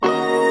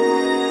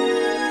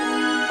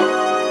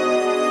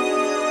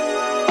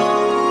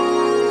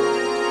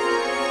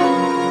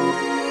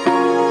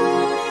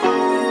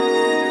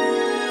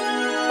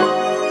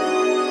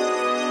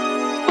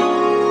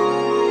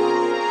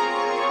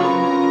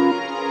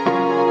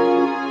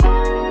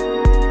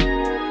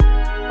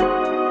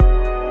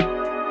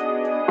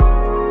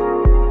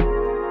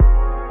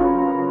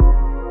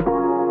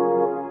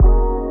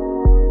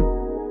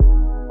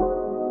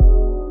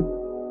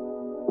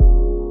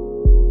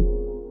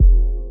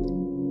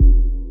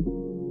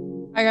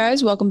Hi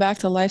guys, welcome back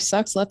to Life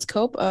Sucks, Let's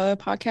Cope, a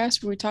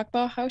podcast where we talk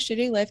about how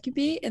shitty life can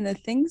be and the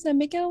things that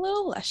make it a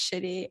little less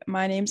shitty.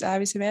 My name's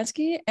Abby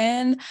Samansky,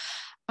 and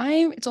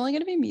it's only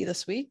gonna be me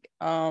this week.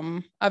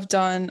 I've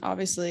done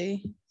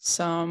obviously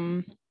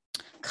some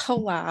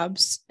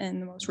collabs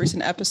in the most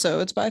recent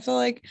episodes, but I feel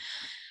like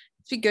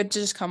it'd be good to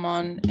just come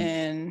on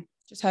and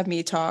just have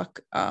me talk.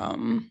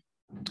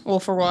 Well,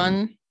 for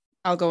one,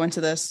 I'll go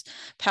into this.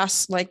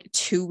 Past like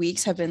 2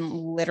 weeks have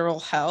been literal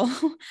hell.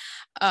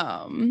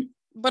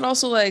 But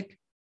also like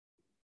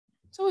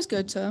it's always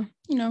good to,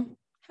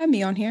 have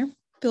me on here,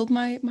 build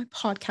my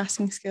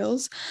podcasting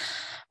skills.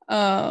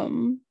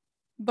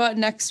 But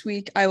next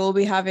week I will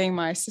be having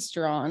my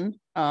sister on.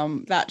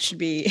 That should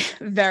be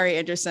very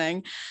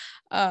interesting.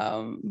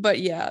 But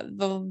yeah,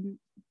 to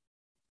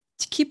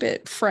keep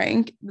it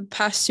frank, the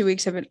past 2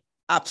 weeks have been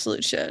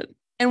absolute shit.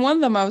 And one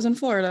of them I was in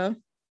Florida.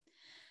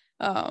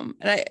 And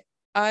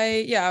I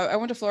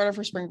went to Florida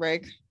for spring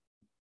break.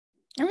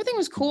 Everything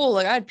was cool.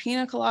 Like I had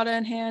pina colada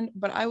in hand,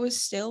 but I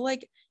was still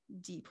like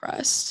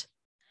depressed.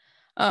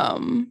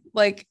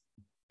 Like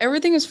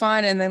everything was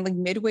fine. And then like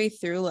midway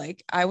through,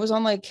 like I was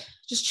on like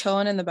just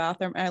chilling in the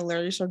bathroom and I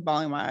literally started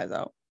bawling my eyes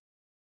out.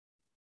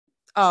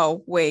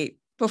 Oh, wait.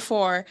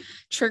 Before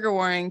trigger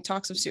warning,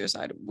 talks of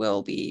suicide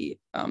will be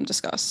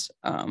discussed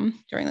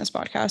during this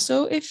podcast.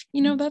 So if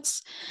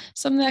that's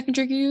something that can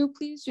trigger you,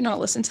 please do not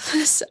listen to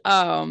this.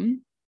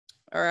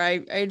 Or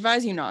I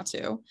advise you not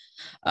to.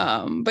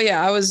 But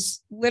yeah, I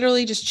was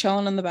literally just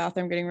chilling in the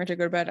bathroom, getting ready to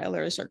go to bed. I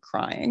literally started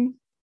crying.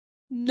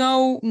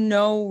 No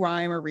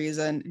rhyme or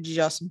reason,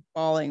 just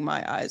bawling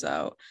my eyes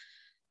out.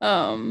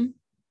 Um,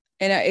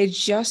 and it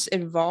just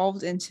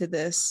evolved into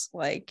this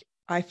like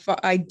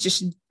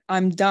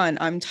I'm done.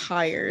 I'm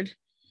tired.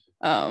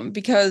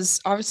 Because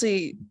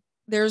obviously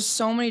there's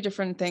so many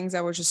different things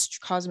that were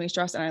just causing me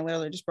stress, and I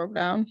literally just broke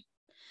down.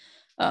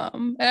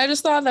 And I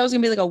just thought that was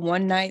gonna be like a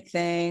one night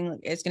thing. Like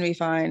it's gonna be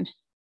fine.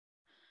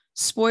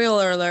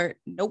 Spoiler alert,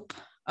 nope.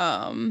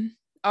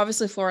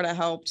 Obviously Florida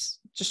helped,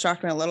 just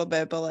shocked me a little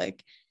bit, but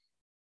like,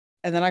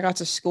 and then I got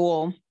to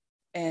school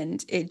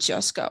and it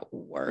just got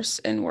worse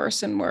and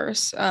worse and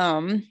worse.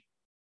 But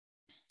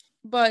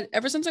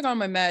ever since I got on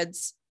my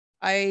meds,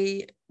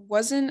 I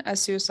wasn't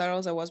as suicidal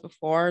as I was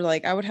before.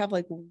 Like I would have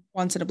like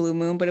once in a blue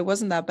moon, but it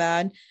wasn't that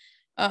bad.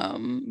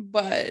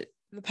 But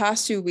the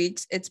past 2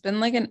 weeks, it's been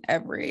like an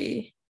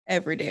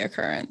everyday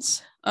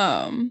occurrence.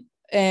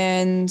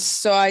 And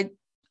so I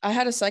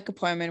had a psych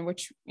appointment,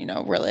 which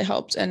really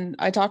helped, and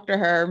I talked to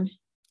her,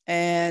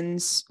 and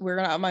we're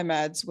gonna up my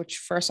meds. Which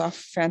first off,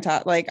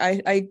 fantastic. Like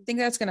I think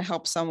that's gonna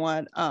help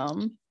somewhat.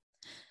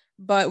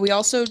 But we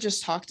also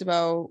just talked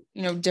about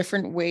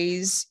different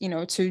ways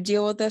to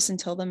deal with this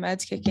until the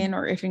meds kick in,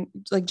 or if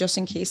like just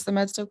in case the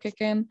meds don't kick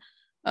in.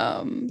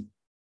 Um,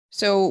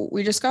 so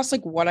we discussed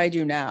like what I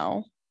do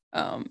now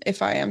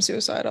if I am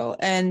suicidal,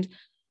 and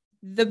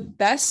the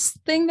best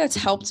thing that's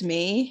helped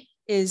me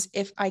is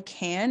if I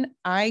can,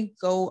 I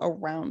go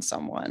around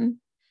someone,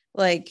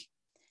 like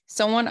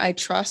someone I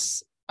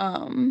trust.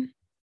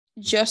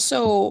 Just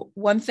so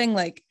one thing,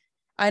 like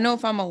I know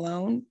if I'm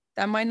alone,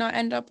 that might not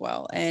end up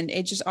well. And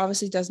it just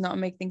obviously does not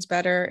make things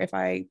better if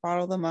I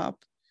bottle them up.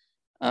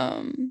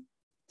 Um,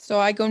 so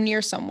I go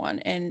near someone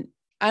and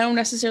I don't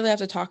necessarily have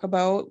to talk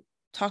about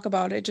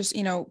it. Just,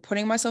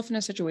 putting myself in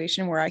a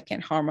situation where I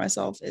can't harm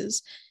myself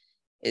is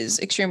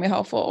extremely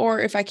helpful. Or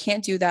if I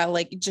can't do that,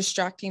 like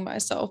distracting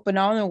myself, but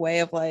not in a way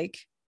of like,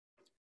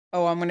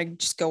 oh, I'm gonna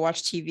just go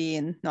watch TV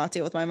and not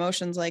deal with my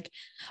emotions. Like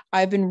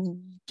I've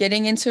been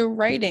getting into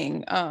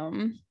writing,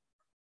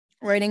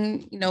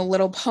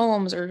 little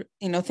poems or,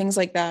 things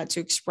like that to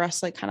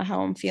express like kind of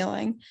how I'm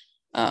feeling.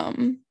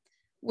 Um,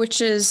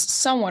 which is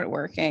somewhat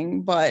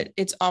working, but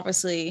it's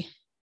obviously,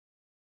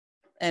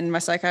 and my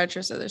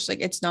psychiatrist said this,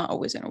 like it's not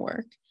always gonna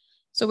work.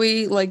 So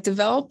we like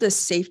developed this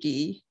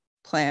safety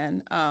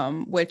plan,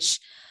 which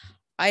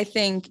I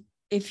think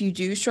if you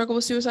do struggle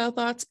with suicidal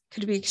thoughts,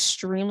 could be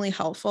extremely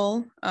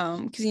helpful.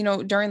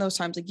 Because during those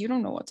times, like you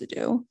don't know what to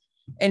do,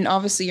 and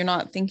obviously you're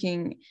not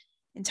thinking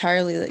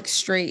entirely like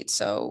straight.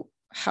 So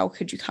how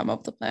could you come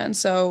up with a plan?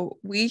 So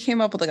we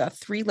came up with like a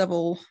 3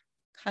 level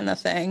kind of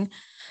thing.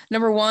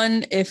 Number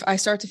one, if I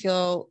start to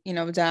feel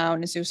down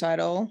and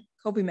suicidal,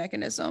 coping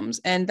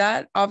mechanisms, and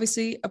that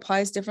obviously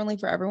applies differently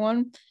for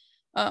everyone.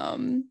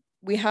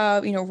 We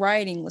have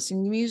writing,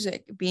 listening to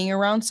music, being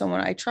around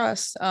someone I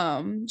trust,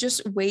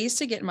 just ways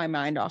to get my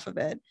mind off of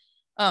it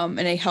in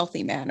a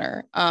healthy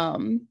manner.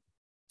 And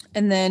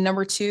then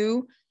number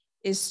two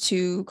is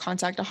to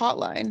contact a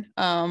hotline.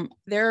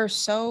 There are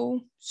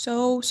so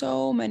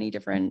many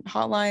different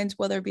hotlines,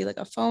 whether it be like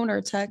a phone or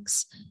a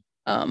text.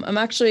 I'm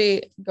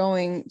actually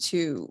going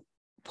to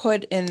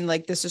put in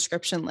like this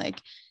description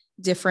like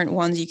different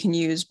ones you can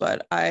use,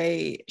 but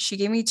she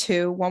gave me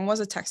two. One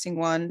was a texting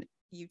one.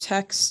 You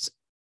text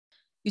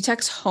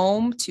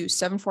home to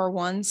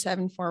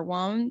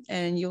 741-741,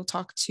 and you'll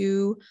talk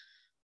to,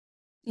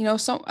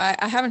 some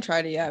I haven't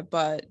tried it yet,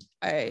 but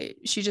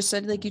she just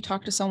said like you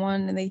talk to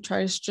someone and they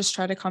try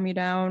to calm you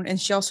down. And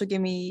she also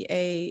gave me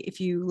if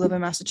you live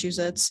in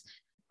Massachusetts,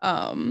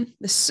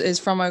 This is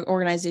from an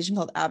organization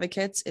called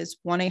Advocates. It's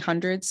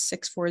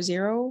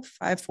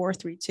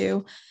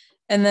 1-800-640-5432.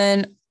 And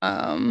then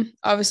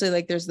obviously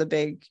like there's the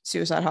big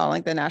suicide hotline,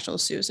 like the National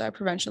Suicide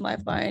Prevention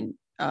Lifeline,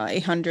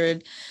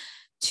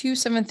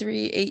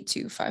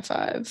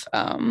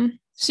 800-273-8255.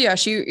 So yeah,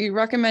 she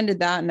recommended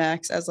that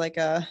next as like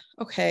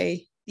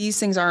okay, these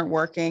things aren't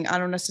working. I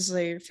don't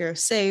necessarily feel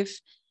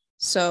safe.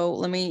 So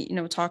let me,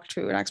 talk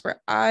to an expert.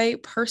 I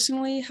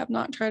personally have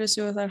not tried a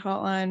suicide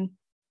hotline.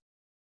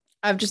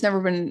 I've just never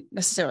been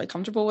necessarily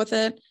comfortable with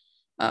it.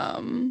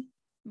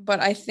 But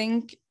I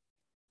think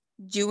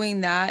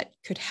doing that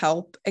could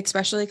help,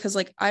 especially because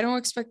like I don't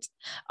expect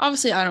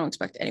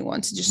anyone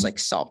to just like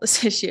solve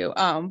this issue.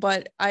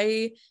 But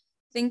I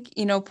think,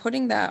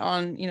 putting that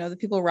on, the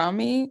people around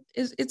me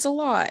it's a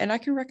lot, and I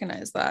can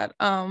recognize that.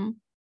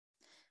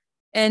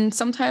 And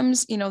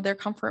sometimes, their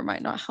comfort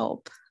might not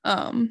help.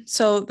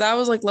 So that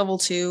was like level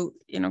 2,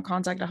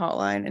 contact a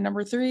hotline. And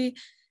number 3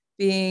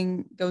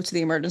 being go to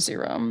the emergency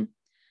room.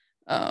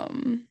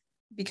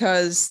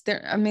 Because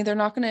they're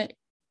not going to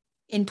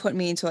input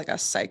me into like a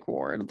psych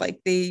ward.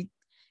 Like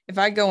if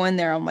I go in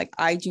there, I'm like,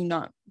 I do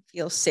not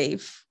feel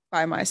safe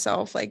by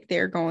myself. Like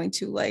they're going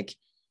to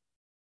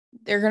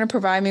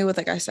provide me with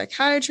like a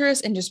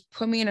psychiatrist and just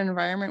put me in an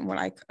environment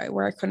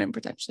where I couldn't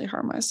potentially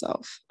harm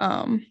myself.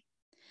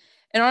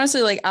 And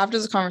honestly, like after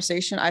this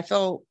conversation, I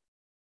felt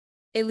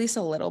at least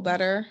a little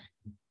better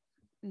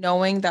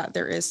knowing that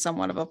there is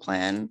somewhat of a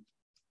plan.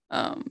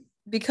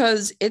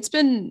 Because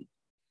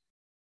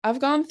I've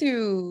gone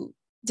through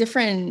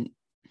different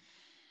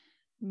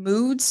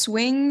mood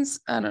swings.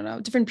 I don't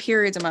know, different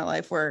periods in my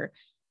life where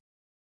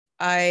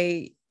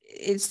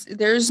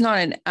there's not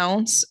an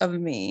ounce of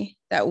me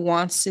that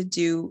wants to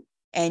do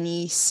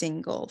any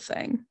single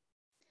thing.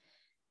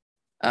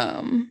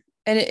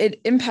 And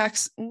it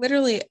impacts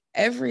literally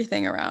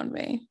everything around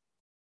me.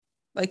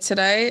 Like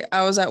today,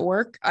 I was at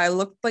work. I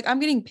looked like I'm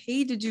getting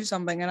paid to do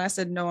something, and I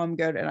said, no, I'm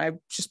good. And I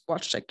just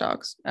watched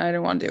TikToks. And I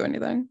didn't want to do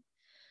anything.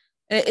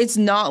 And it's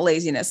not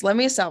laziness. Let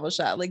me establish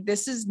that. Like,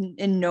 this is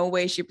in no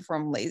way, shape, or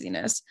form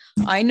laziness.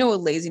 I know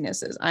what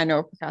laziness is. I know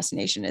what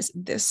procrastination is.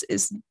 This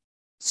is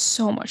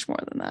so much more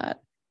than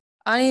that.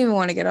 I didn't even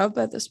want to get out of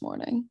bed this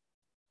morning.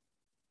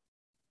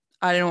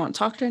 I didn't want to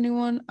talk to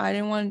anyone. I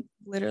didn't want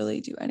to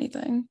literally do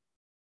anything.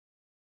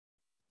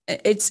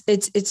 It's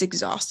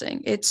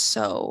exhausting. It's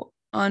so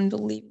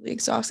unbelievably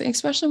exhausting,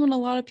 especially when a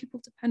lot of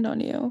people depend on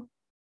you.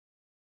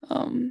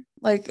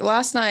 Like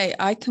last night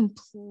I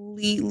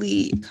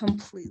completely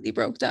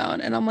broke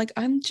down, and I'm like,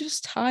 I'm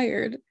just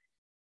tired.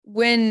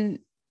 When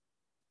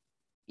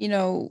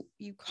you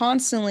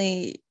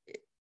constantly,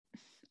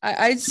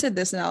 I said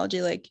this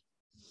analogy, like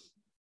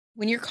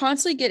when you're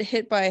constantly get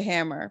hit by a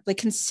hammer, like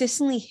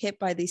consistently hit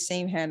by the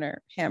same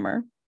hammer,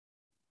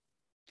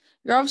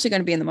 you're obviously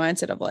going to be in the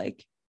mindset of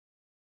like,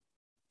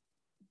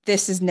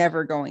 this is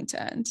never going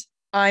to end.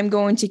 I'm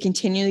going to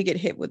continually get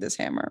hit with this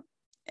hammer,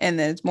 and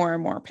then it's more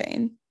and more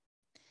pain.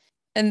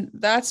 And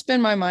that's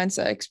been my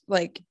mindset.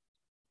 Like,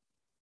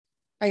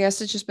 I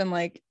guess it's just been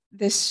like,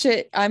 this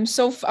shit, I'm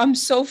so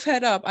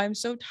fed up. I'm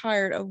so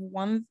tired of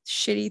one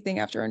shitty thing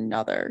after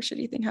another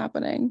shitty thing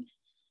happening.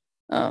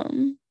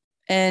 And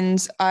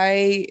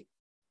bit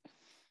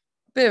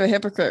of a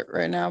hypocrite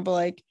right now, but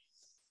like,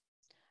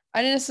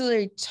 I didn't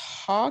necessarily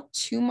talk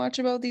too much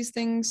about these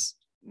things.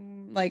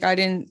 Like I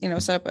didn't,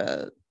 set up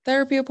a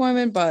therapy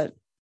appointment, but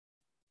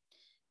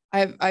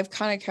I've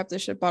kind of kept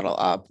this shit bottled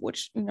up,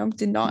 which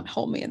did not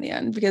help me in the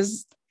end,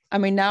 because I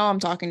mean now I'm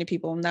talking to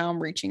people, now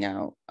I'm reaching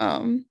out.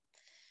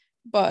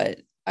 But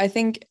I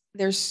think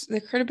there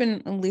could have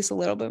been at least a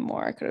little bit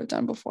more I could have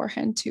done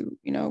beforehand to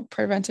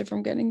prevent it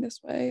from getting this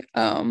way.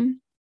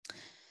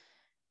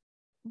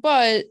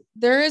 But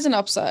there is an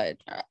upside.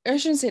 I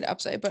shouldn't say an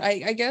upside, but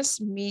I guess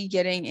me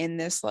getting in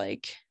this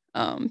like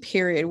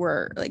period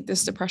where like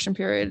this depression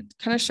period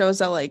kind of shows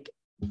that like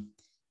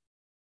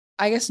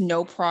I guess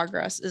no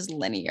progress is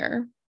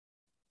linear.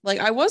 Like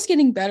I was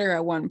getting better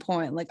at one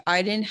point. Like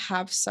I didn't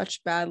have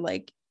such bad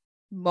like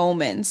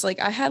moments. Like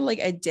I had like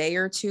a day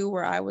or two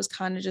where I was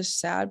kind of just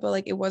sad, but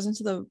like it wasn't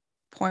to the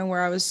point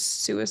where I was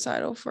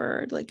suicidal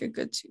for like a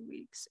good 2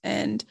 weeks.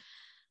 And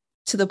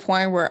to the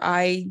point where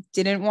I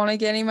didn't want to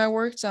get any of my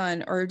work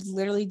done, or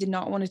literally did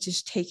not want to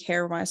just take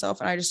care of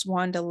myself. And I just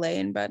wanted to lay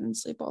in bed and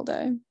sleep all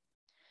day.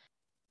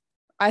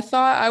 I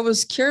thought I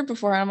was cured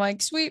before. I'm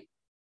like, sweet,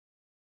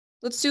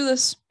 let's do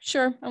this.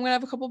 Sure, I'm going to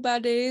have a couple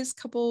bad days,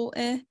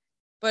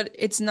 but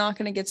it's not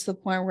going to get to the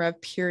point where I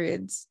have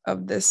periods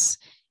of this,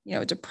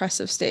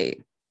 depressive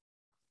state.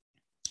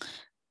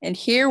 And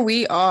here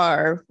we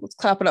are. Let's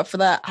clap it up for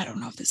that. I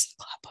don't know if this is a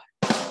clap, but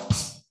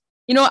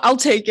I'll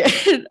take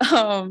it.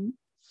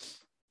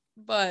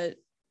 But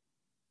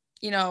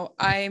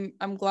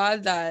I'm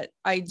glad that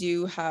I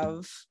do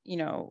have,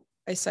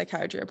 a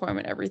psychiatry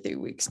appointment every 3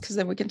 weeks, because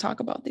then we can talk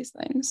about these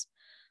things.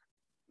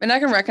 And I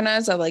can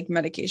recognize that like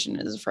medication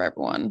is for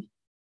everyone.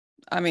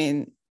 I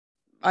mean,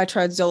 I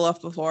tried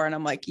Zoloft before and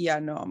I'm like, yeah,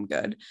 no, I'm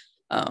good.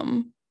 But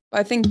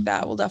I think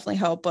that will definitely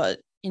help. But,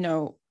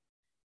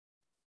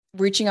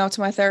 Reaching out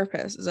to my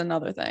therapist is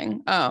another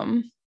thing.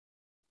 And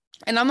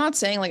I'm not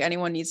saying like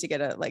anyone needs to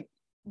get a like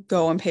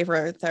go and pay for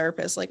a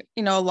therapist. Like,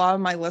 you know, a lot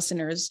of my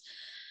listeners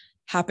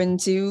happen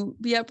to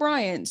be at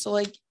Bryant. So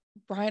like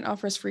Bryant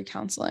offers free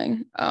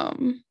counseling.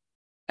 And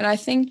I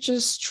think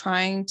just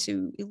trying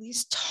to at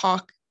least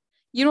talk,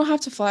 you don't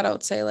have to flat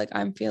out say like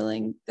I'm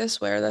feeling this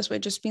way or this way,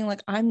 just being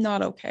like I'm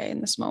not okay in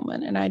this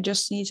moment and I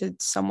just need to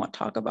somewhat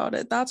talk about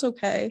it. That's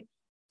okay.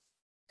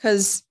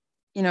 Cause,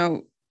 you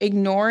know,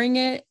 ignoring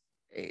it,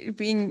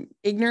 being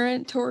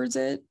ignorant towards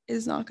it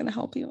is not going to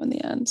help you in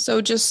the end.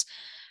 So just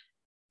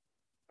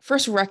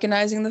first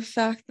recognizing the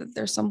fact that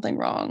there's something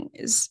wrong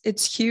is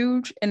it's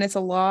huge and it's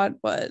a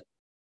lot, but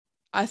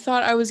I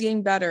thought I was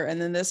getting better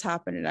and then this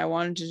happened and I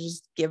wanted to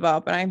just give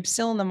up. And I'm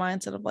still in the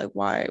mindset of like,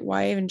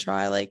 why even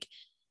try? Like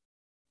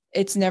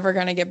it's never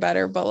gonna get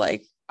better. But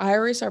like I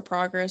erase our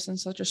progress in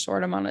such a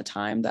short amount of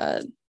time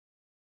that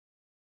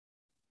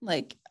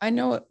like I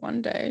know it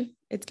one day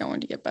it's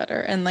going to get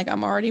better. And like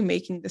I'm already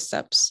making the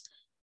steps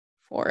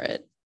for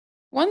it.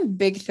 One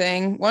big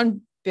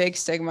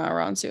stigma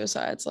around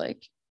suicide's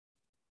like,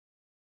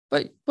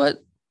 but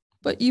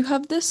you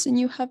have this and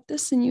you have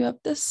this and you have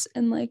this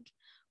and like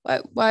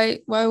why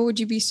would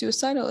you be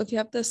suicidal if you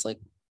have this? Like,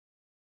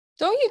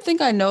 don't you think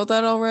I know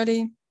that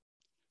already? Do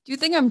you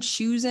think I'm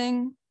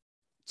choosing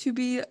to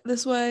be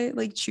this way?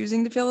 Like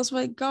choosing to feel this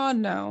way? God,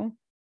 no.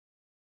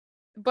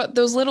 But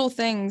those little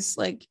things,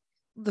 like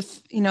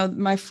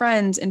my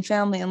friends and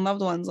family and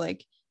loved ones,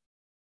 like,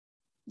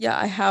 yeah,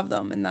 I have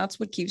them, and that's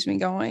what keeps me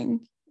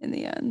going in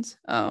the end.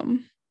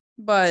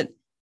 But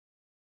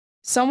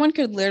someone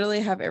could literally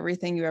have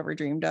everything you ever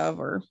dreamed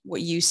of or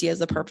what you see as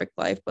the perfect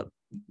life, but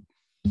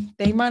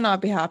they might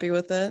not be happy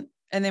with it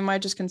and they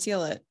might just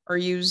conceal it or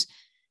use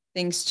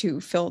things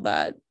to fill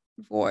that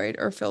void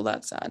or fill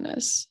that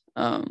sadness.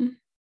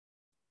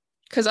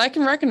 Because I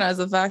can recognize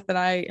the fact that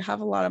I have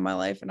a lot in my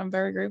life and I'm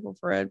very grateful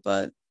for it,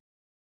 but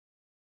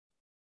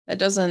that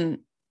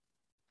doesn't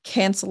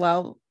cancel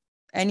out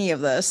any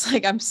of this.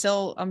 Like I'm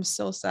still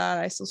sad.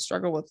 I still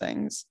struggle with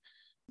things.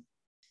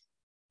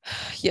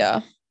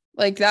 Yeah.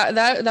 Like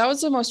that was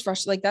the most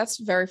frustrating. Like that's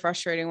very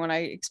frustrating when I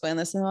explain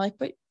this and they're like,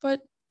 but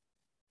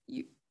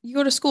you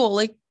go to school.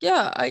 Like,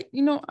 yeah, I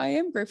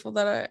am grateful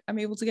that I'm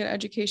able to get an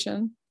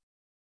education.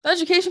 The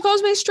education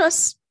causes me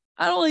stress.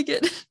 I don't like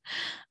it.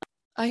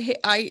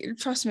 I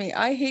trust me,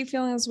 I hate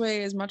feeling this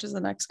way as much as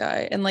the next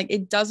guy. And like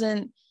it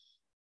doesn't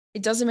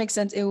make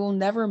sense. It will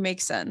never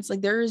make sense. Like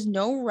there is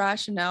no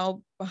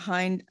rationale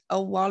behind a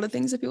lot of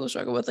things that people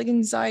struggle with, like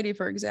anxiety,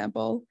 for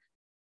example.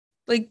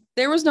 Like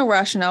there was no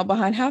rationale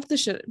behind half the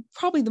shit,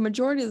 probably the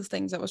majority of the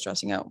things that was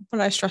stressing out, but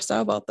I stressed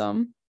out about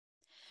them.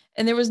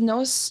 And there was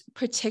no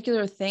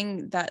particular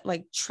thing that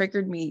like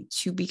triggered me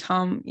to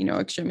become,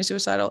 extremely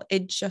suicidal.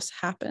 It just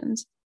happened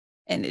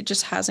and it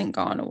just hasn't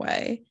gone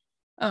away.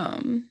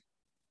 Um,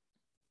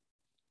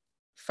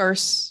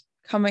 First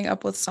coming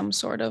up with some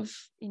sort of,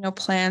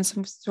 plan,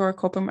 some sort of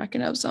coping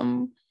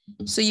mechanism.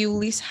 So you at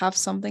least have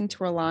something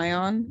to rely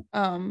on.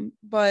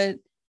 But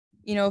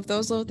if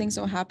those little things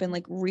don't happen,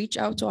 like reach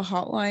out to a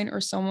hotline or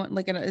someone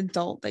like an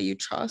adult that you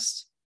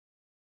trust.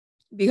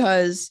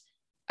 Because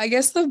I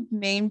guess the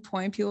main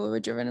point people were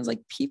driven is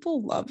like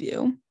people love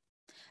you.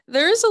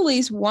 There is at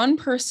least one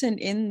person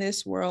in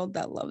this world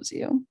that loves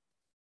you.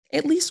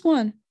 At least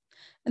one.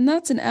 And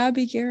that's an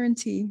Abby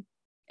guarantee.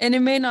 And it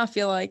may not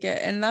feel like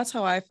it. And that's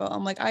how I felt.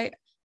 I'm like, I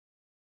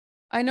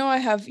know I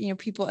have,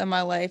 people in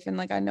my life and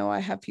like I know I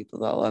have people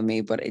that love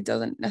me, but it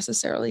doesn't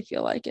necessarily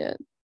feel like it.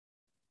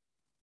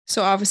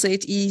 So obviously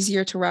it's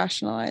easier to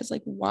rationalize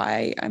like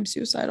why I'm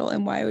suicidal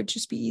and why it would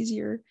just be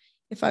easier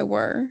if I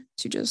were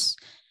to just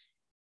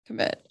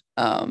commit.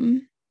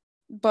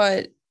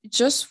 But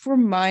just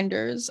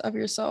reminders of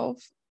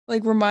yourself,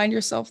 like remind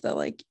yourself that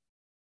like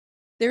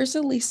there's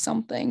at least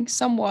something,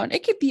 someone,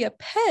 it could be a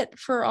pet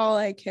for all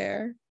I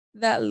care,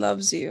 that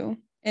loves you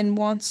and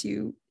wants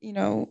you,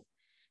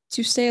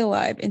 to stay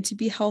alive and to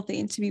be healthy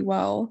and to be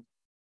well.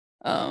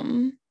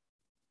 Um,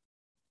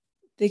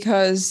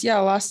 because yeah,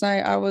 last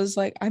night I was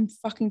like, I'm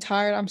fucking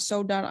tired. I'm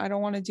so done. I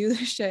don't want to do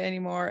this shit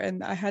anymore.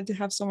 And I had to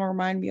have someone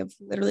remind me of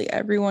literally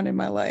everyone in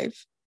my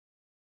life.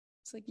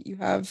 It's like you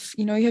have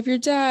your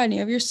dad and you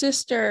have your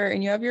sister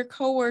and you have your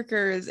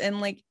coworkers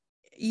and like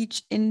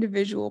each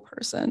individual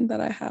person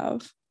that I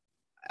have.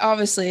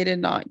 Obviously, it did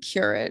not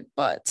cure it,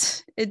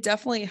 but it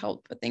definitely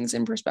helped put things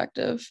in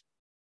perspective.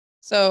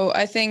 So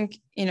I think,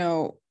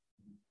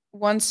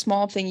 one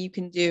small thing you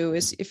can do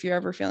is if you're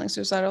ever feeling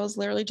suicidal is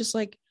literally just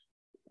like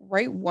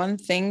write one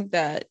thing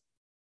that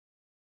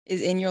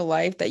is in your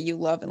life that you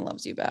love and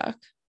loves you back,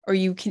 or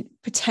you can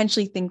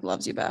potentially think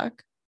loves you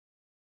back.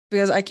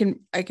 Because I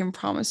can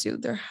promise you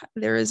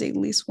there is at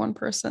least one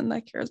person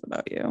that cares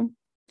about you.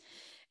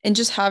 And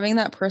just having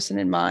that person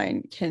in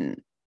mind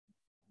can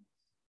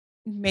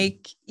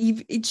make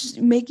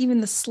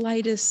even the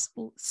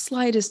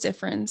slightest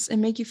difference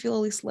and make you feel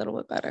at least a little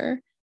bit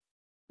better.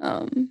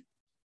 Um,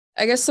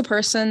 I guess the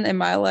person in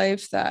my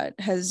life that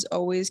has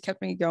always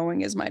kept me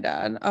going is my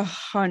dad,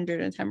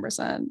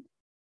 110%.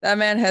 That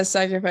man has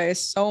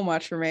sacrificed so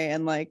much for me.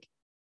 And like,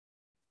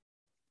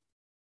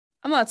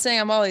 I'm not saying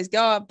I'm all he's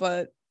got,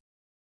 but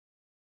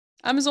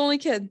I'm his only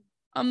kid.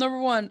 I'm number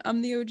one.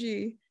 I'm the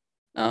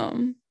OG.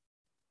 Um,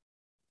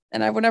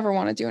 and I would never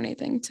want to do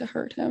anything to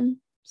hurt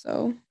him.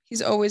 So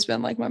he's always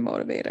been like my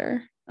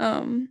motivator.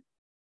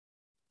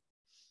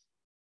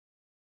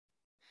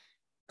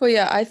 But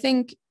yeah, I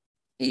think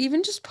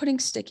even just putting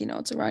sticky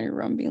notes around your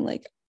room, being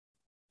like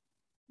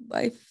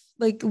life,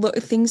 like look,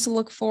 things to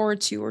look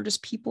forward to, or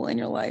just people in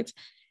your life,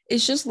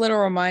 it's just little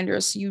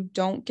reminders so you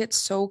don't get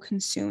so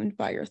consumed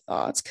by your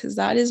thoughts. Cause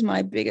that is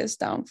my biggest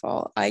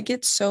downfall. I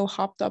get so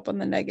hopped up on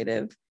the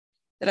negative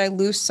that I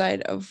lose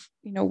sight of,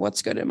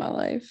 what's good in my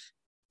life.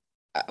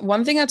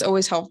 One thing that's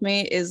always helped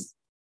me is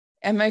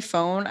on my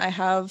phone, I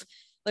have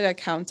like a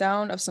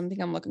countdown of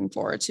something I'm looking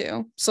forward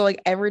to. So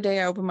like every day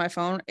I open my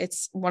phone,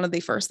 it's one of the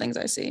first things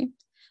I see.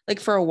 Like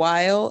for a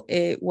while,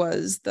 it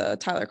was the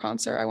Tyler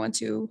concert I went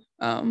to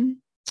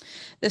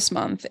this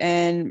month,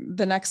 and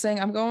the next thing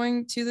I'm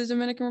going to the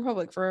Dominican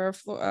Republic for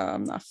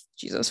not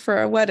Jesus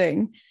for a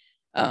wedding.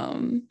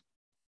 Um,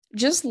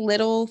 just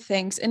little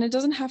things, and it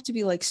doesn't have to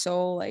be like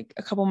so like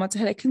a couple months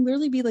ahead. It can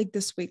literally be like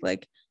this week,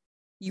 like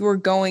you are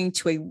going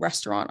to a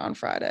restaurant on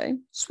Friday.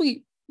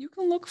 Sweet. You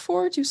can look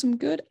forward to some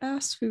good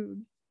ass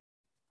food.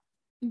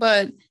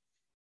 But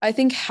I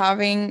think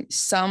having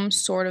some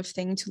sort of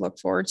thing to look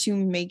forward to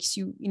makes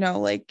you,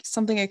 like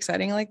something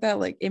exciting like that,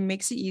 like it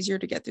makes it easier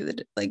to get through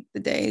the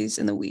days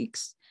and the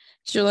weeks.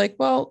 Because you're like,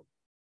 well,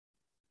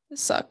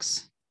 this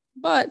sucks.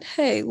 But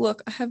hey,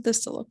 look, I have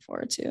this to look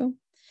forward to.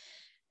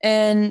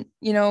 And,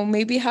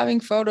 maybe having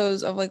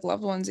photos of like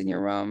loved ones in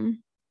your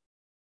room,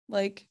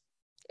 like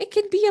it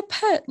could be a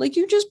pet. Like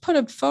you just put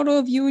a photo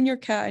of you and your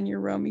cat in your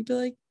room. You'd be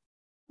like,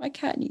 my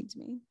cat needs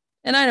me.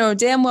 And I know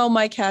damn well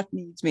my cat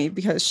needs me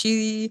because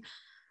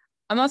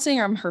I'm not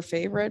saying I'm her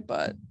favorite,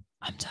 but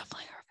I'm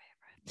definitely her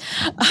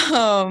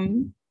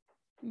favorite.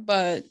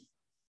 But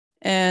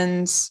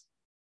and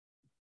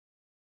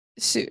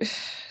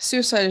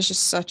suicide is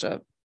just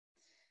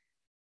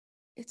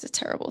it's a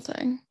terrible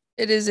thing.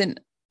 It is an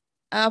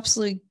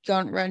absolutely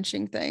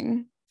gut-wrenching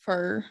thing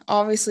for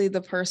obviously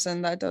the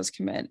person that does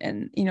commit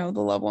and, the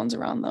loved ones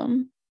around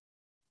them.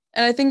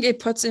 And I think it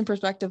puts in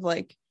perspective,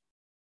 like,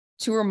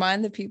 to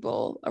remind the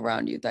people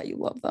around you that you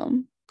love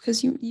them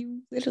because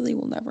you literally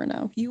will never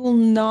know. You will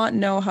not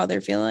know how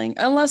they're feeling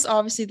unless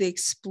obviously they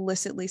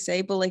explicitly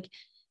say, but like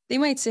they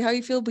might say how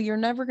you feel, but you're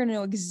never going to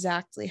know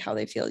exactly how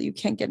they feel. You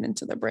can't get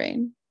into their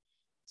brain.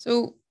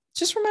 So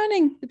just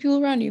reminding the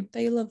people around you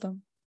that you love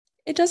them.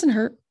 It doesn't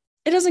hurt.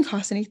 It doesn't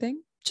cost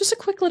anything. Just a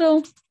quick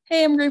little,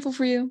 hey, I'm grateful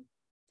for you.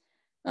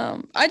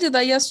 I did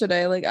that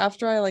yesterday. Like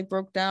after I like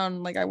broke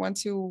down, like I went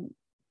to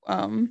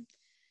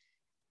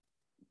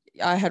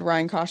I had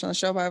Ryan Kosh on the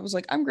show, but I was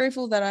like, I'm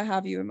grateful that I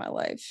have you in my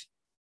life.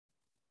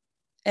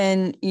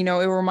 And, it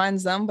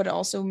reminds them, but it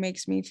also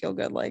makes me feel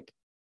good. Like,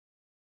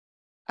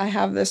 I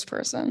have this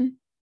person,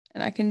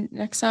 and I can,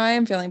 next time I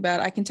am feeling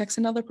bad, I can text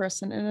another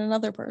person and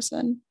another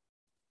person.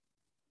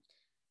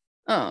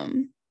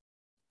 And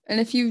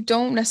if you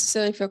don't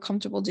necessarily feel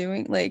comfortable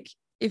doing, like,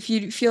 if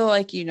you feel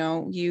like,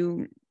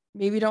 you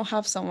maybe don't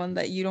have someone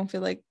that you don't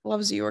feel like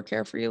loves you or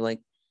care for you, like,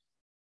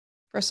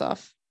 first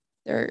off,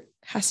 there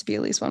has to be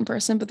at least one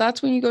person, but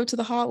that's when you go to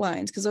the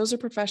hotlines because those are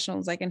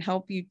professionals that can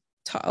help you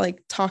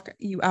talk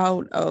you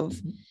out of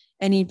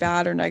any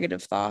bad or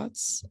negative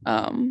thoughts.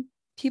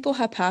 People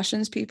have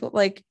passions. People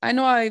like I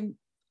know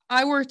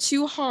I work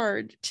too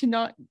hard to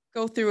not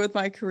go through with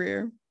my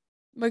career.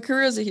 My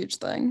career is a huge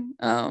thing.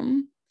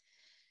 And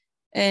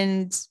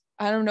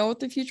I don't know what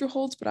the future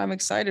holds, but I'm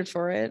excited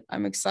for it.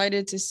 I'm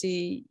excited to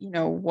see,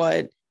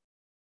 what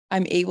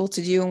I'm able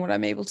to do and what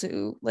I'm able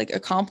to like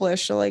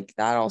accomplish. So like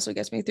that also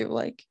gets me through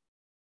like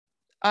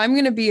I'm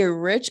gonna be a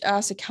rich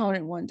ass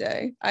accountant one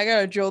day. I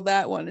gotta drill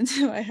that one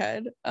into my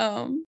head.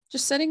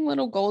 Just setting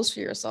little goals for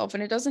yourself.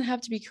 And it doesn't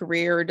have to be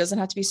career, it doesn't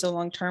have to be so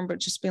long term, but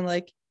just being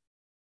like,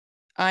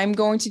 I'm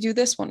going to do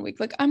this one week.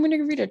 Like I'm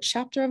gonna read a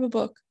chapter of a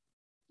book.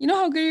 You know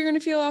how good you're gonna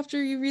feel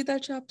after you read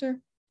that chapter?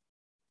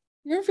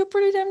 You're gonna feel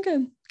pretty damn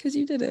good because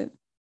you did it.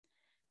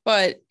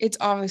 But it's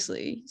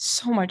obviously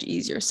so much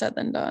easier said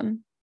than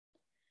done.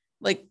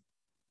 Like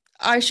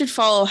I should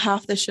follow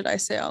half the shit I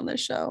say on this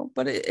show,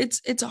 but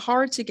it's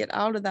hard to get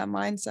out of that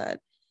mindset.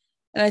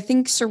 And I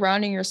think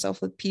surrounding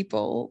yourself with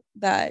people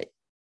that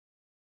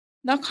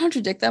not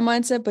contradict that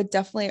mindset, but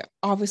definitely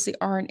obviously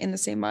aren't in the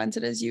same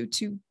mindset as you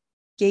to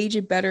gauge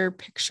a better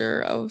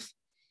picture of,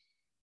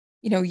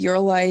 your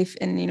life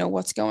and,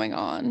 what's going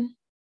on.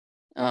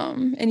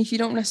 And if you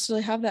don't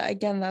necessarily have that,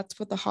 again, that's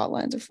what the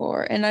hotlines are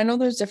for. And I know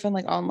there's different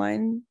like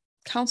online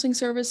counseling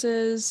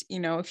services.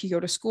 If you go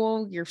to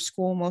school, your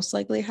school most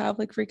likely have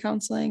like free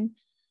counseling.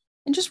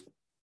 And just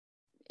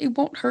it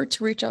won't hurt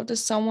to reach out to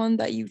someone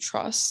that you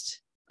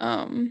trust,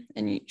 and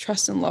you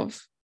trust and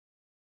love.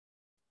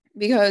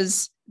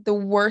 Because the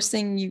worst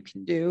thing you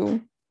can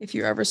do if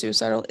you're ever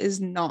suicidal is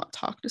not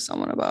talk to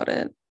someone about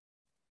it.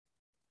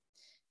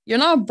 You're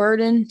not a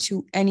burden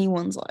to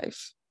anyone's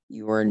life.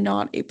 You are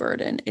not a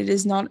burden. It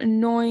is not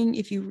annoying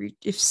if you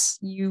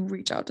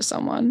reach out to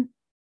someone,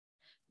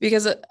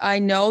 because I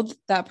know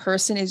that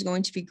person is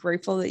going to be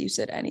grateful that you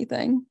said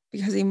anything,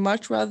 because they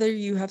much rather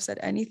you have said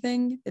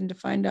anything than to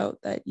find out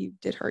that you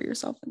did hurt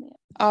yourself in the end.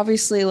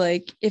 Obviously,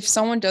 like if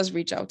someone does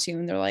reach out to you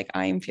and they're like,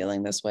 I am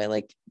feeling this way,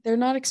 like they're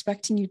not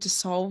expecting you to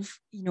solve,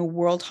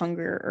 world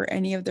hunger or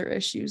any of their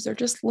issues. They're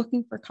just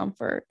looking for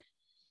comfort.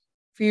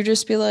 For you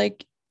just be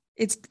like,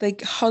 it's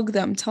like hug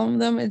them, tell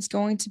them it's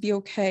going to be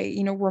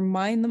okay.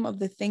 Remind them of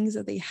the things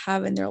that they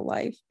have in their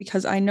life,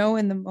 because I know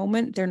in the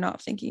moment they're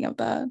not thinking of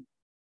that.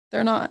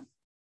 They're not.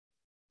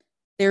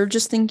 They're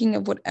just thinking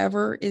of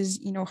whatever is,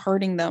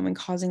 hurting them and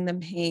causing them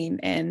pain.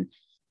 And,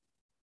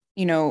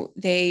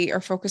 they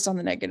are focused on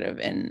the negative.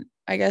 And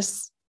I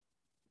guess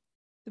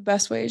the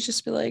best way is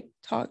just be like,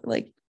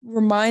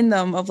 remind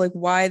them of like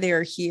why they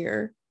are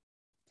here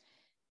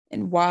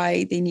and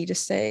why they need to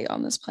stay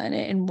on this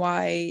planet, and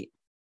why,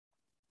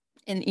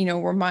 and,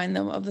 remind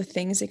them of the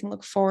things they can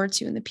look forward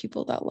to and the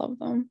people that love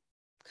them.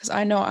 Because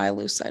I know I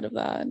lose sight of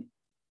that.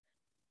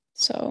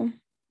 So,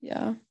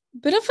 yeah.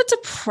 Bit of a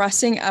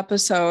depressing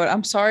episode.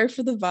 I'm sorry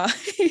for the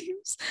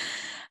vibes.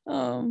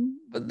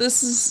 But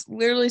this is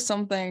literally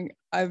something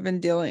I've been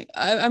dealing.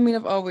 I mean,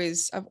 I've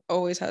always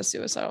had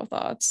suicidal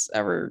thoughts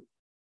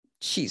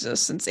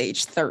since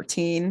age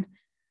 13.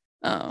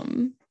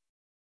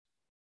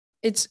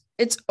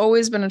 It's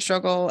always been a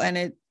struggle, and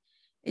it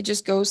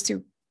just goes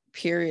through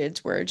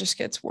periods where it just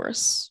gets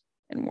worse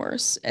and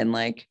worse. And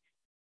like,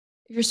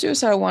 if you're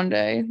suicidal one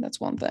day, that's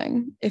one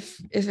thing.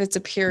 If it's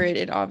a period,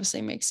 it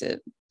obviously makes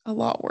it a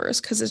lot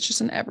worse, because it's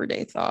just an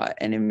everyday thought,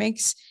 and it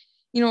makes,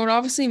 it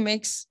obviously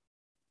makes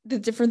the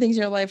different things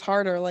in your life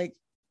harder. Like,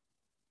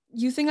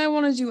 you think I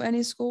want to do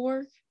any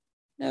schoolwork?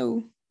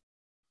 No,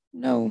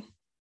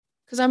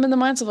 because I'm in the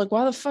mindset of like,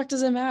 why the fuck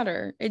does it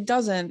matter? It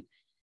doesn't.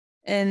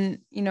 And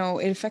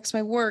it affects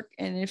my work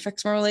and it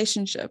affects my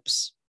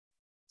relationships.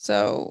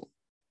 So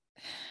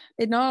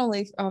it not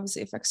only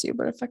obviously affects you,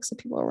 but it affects the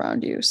people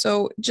around you.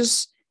 So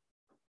just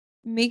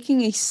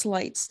making a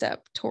slight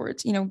step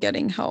towards,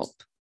 getting help.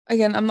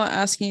 Again, I'm not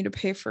asking you to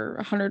pay for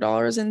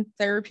 $100 in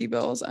therapy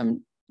bills.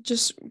 I'm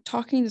just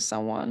talking to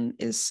someone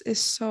is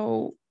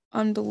so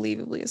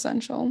unbelievably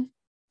essential,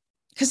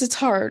 because it's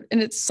hard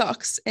and it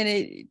sucks. And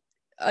it,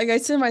 like I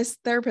said to my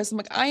therapist, I'm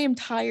like, I am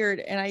tired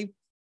and I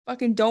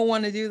fucking don't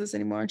want to do this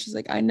anymore. And she's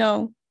like, I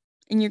know,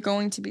 and you're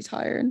going to be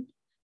tired,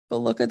 but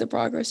look at the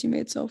progress you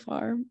made so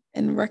far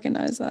and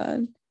recognize that.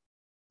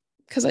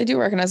 Because I do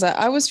recognize that.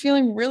 I was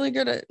feeling really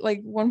good at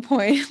like one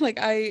point. Like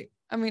I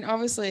mean,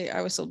 obviously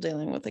I was still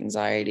dealing with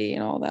anxiety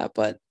and all that,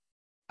 but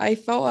I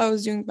felt I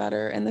was doing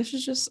better. And this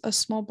is just a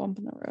small bump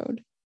in the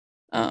road.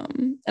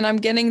 And I'm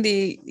getting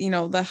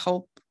the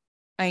help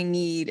I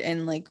need,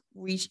 and like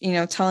reach,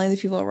 telling the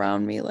people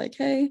around me like,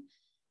 hey, I'm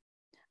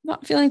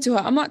not feeling too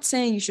hot. I'm not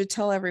saying you should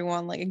tell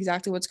everyone like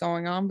exactly what's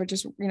going on, but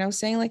just,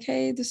 saying like,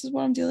 hey, this is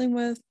what I'm dealing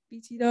with,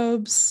 BT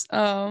dubs.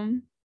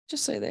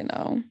 Just so they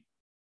know.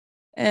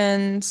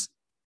 And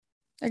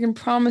I can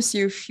promise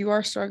you, if you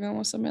are struggling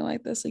with something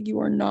like this, like, you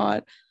are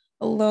not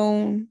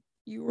alone.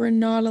 You are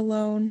not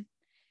alone.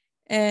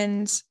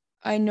 And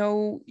I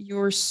know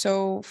you're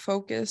so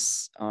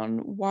focused on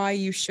why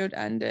you should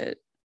end it.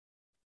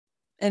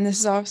 And this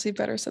is obviously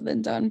better said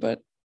than done, but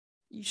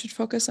you should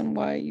focus on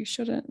why you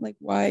shouldn't, like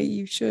why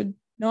you should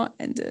not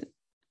end it,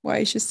 why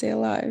you should stay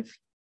alive.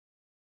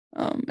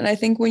 And I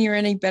think when you're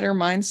in a better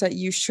mindset,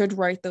 you should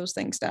write those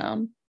things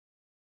down.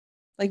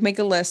 Like, make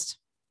a list.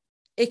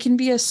 It can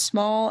be as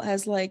small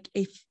as like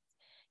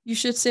you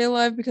should stay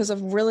alive because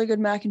of really good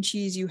mac and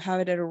cheese you have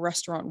it at a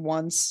restaurant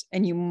once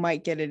and you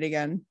might get it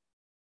again.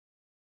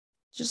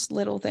 Just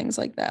little things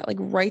like that. Like,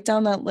 write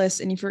down that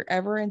list. And if you're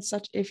ever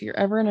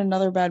in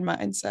another bad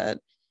mindset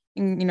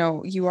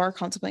and you are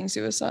contemplating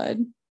suicide,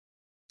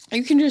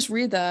 you can just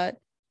read that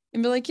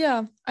and be like,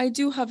 yeah, I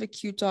do have a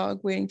cute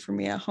dog waiting for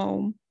me at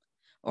home,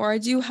 or I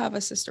do have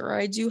a sister, or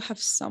I do have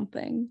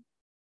something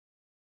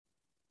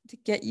to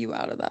get you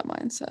out of that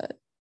mindset.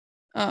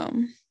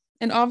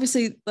 And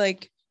obviously,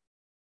 like,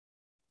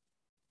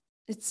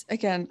 it's,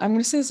 again, I'm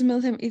gonna say this a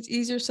million times, it's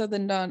easier said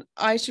than done.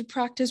 I should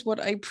practice what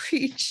I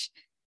preach.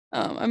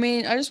 I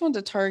mean, I just went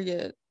to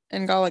Target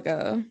and got like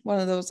one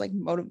of those like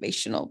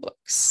motivational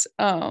books.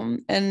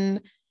 And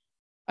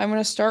I'm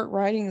gonna start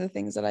writing the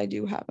things that I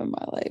do have in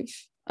my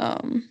life.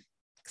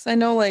 Because I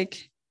know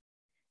like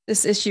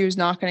this issue is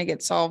not gonna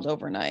get solved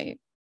overnight.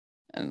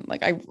 And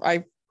like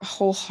I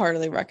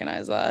wholeheartedly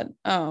recognize that.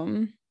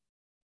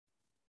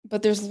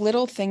 But there's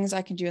little things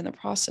I can do in the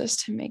process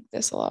to make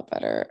this a lot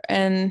better.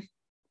 And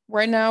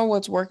right now,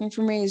 what's working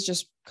for me is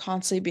just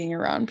constantly being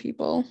around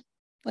people.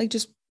 Like,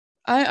 just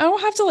I don't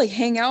have to like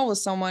hang out with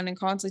someone and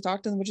constantly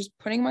talk to them, but just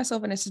putting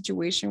myself in a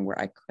situation where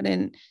I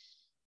couldn't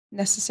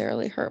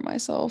necessarily hurt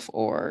myself,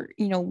 or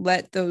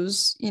let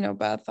those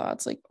bad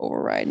thoughts like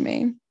override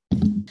me.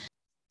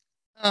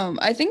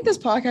 I think this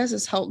podcast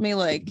has helped me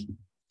like,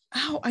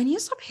 ow, I need to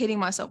stop hitting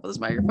myself with this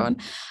microphone.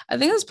 I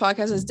think this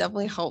podcast has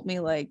definitely helped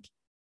me like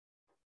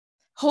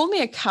hold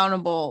me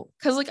accountable,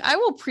 because like I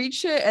will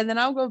preach it and then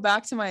I'll go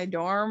back to my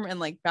dorm and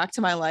like back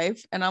to my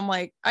life, and I'm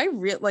like,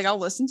 I'll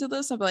listen to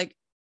this, I'll be like,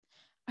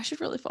 I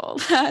should really follow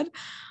that.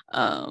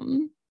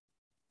 um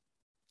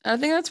I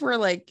think that's where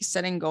like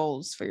setting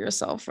goals for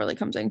yourself really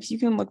comes in, because you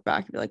can look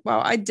back and be like,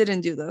 wow, I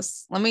didn't do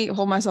this, let me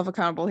hold myself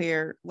accountable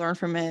here, learn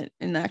from it,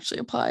 and actually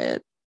apply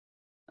it.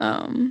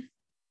 um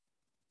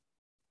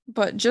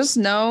but just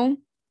know,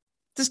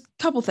 just a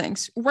couple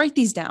things. Write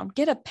these down.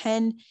 Get a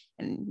pen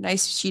and a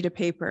nice sheet of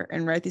paper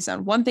and write these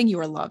down. One thing, you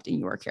are loved and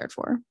you are cared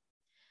for.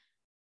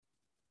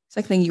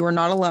 Second thing, you are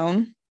not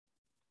alone.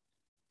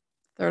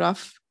 Third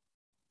off,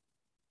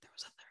 there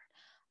was a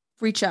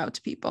third. Reach out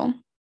to people.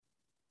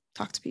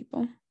 Talk to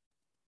people.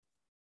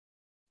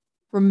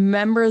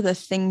 Remember the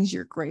things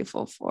you're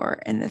grateful for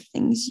and the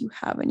things you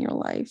have in your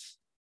life.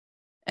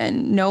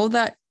 And know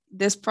that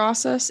this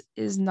process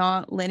is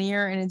not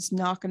linear and it's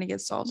not going to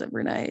get solved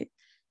every night.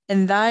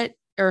 And that,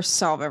 or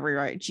solve every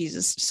night,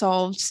 Jesus,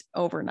 solved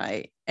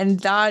overnight. And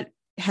that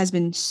has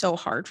been so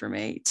hard for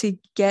me to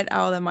get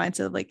out of the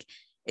mindset of like,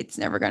 it's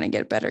never going to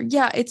get better.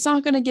 Yeah, it's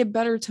not going to get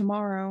better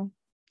tomorrow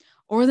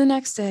or the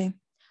next day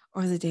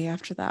or the day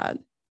after that.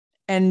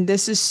 And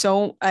this is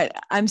so,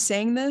 I'm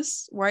saying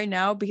this right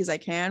now because I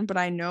can, but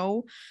I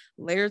know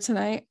later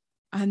tonight,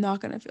 I'm not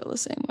going to feel the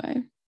same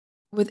way.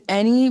 With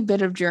any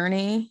bit of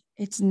journey,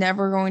 it's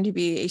never going to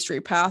be a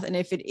straight path. And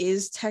if it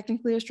is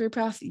technically a straight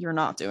path, you're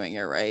not doing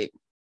it right.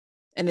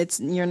 And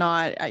you're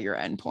not at your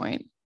end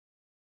point.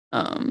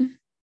 Um,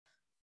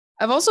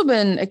 I've also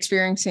been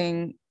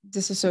experiencing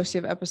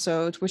dissociative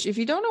episodes, which if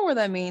you don't know what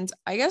that means,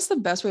 I guess the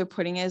best way of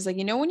putting it is like,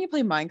 when you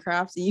play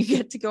Minecraft, you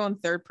get to go in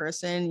third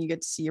person, you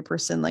get to see your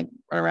person like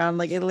run around.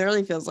 Like it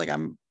literally feels like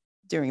I'm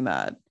doing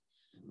that,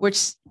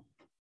 which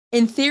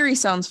in theory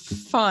sounds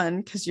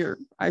fun because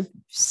I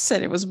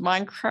said it was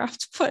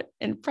Minecraft, but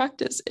in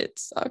practice it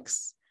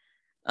sucks.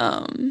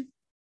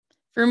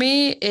 For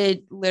me,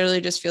 it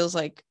literally just feels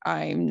like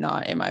I'm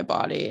not in my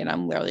body and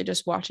I'm literally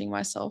just watching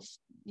myself,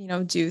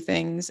 do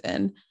things,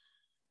 and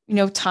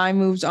time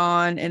moves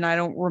on and I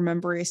don't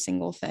remember a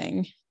single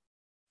thing.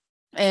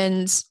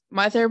 And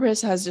my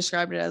therapist has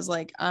described it as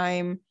like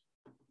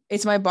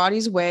it's my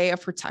body's way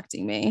of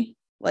protecting me.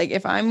 Like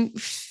if I'm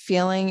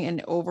feeling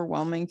an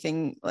overwhelming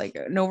thing, like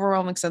an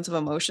overwhelming sense of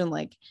emotion,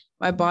 like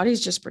my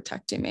body's just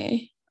protecting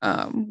me.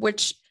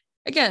 Which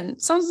again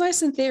sounds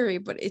nice in theory,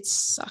 but it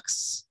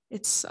sucks.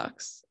 It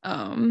sucks.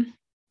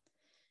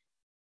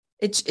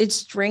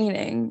 It's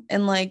draining.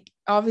 And like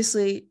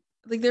obviously,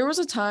 like there was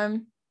a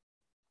time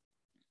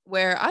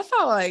where I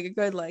felt like a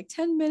good like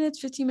 10 minutes,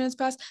 15 minutes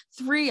passed,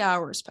 3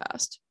 hours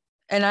passed,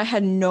 and I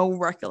had no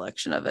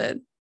recollection of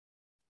it.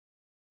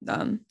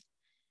 None.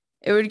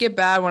 It would get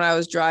bad when I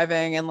was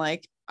driving and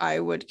like I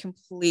would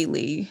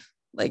completely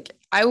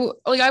I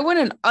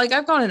wouldn't like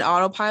I've gone in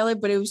autopilot,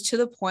 but it was to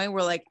the point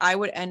where like I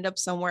would end up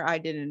somewhere I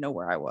didn't know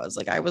where I was.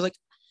 Like I was like,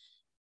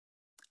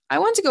 I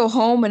went to go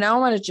home and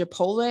now I'm at a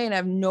Chipotle and I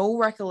have no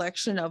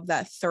recollection of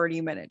that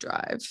 30-minute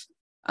drive.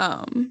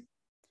 Um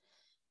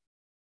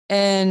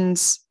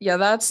and yeah,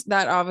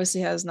 that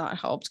obviously has not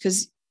helped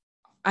because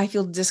I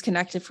feel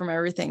disconnected from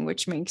everything,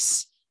 which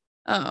makes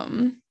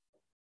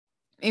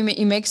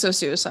it makes those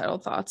suicidal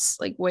thoughts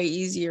like way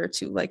easier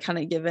to like kind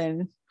of give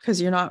in because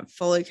you're not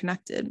fully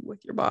connected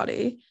with your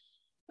body.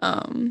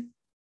 And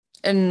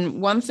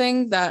one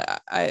thing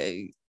that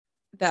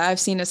I've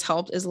seen has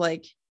helped is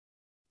like,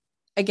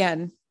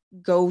 again,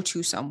 go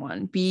to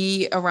someone,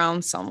 be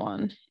around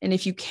someone, and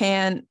if you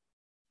can,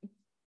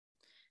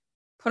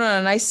 put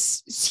on a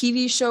nice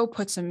TV show,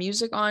 put some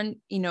music on,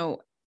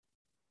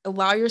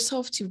 allow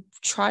yourself to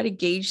try to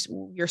gauge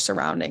your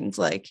surroundings.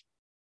 Like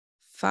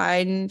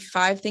find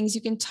 5 things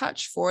you can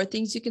touch, 4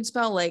 things you can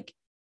smell, like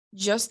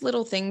just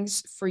little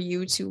things for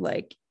you to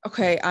like,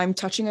 okay, I'm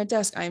touching a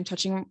desk, I'm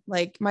touching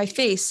like my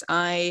face,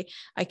 I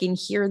can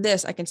hear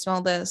this, I can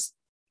smell this.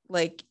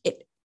 Like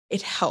it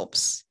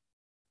helps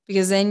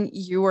because then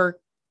you are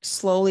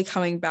slowly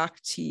coming back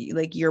to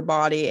like your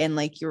body and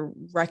like you're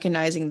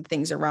recognizing the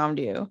things around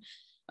you.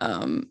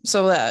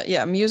 So that,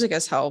 yeah, music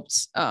has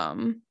helped.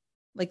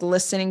 Like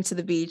listening to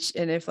the beach,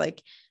 and if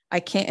like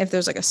if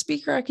there's like a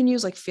speaker I can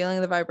use, like feeling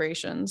the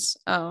vibrations,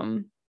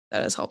 that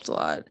has helped a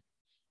lot.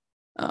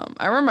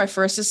 I remember my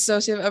first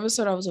dissociative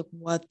episode, I was like,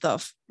 what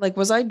the like,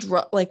 was I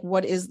like,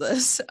 what is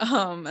this?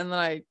 And then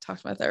I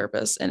talked to my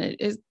therapist, and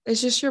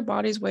it's just your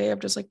body's way of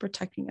just like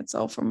protecting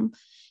itself from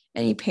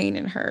any pain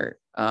and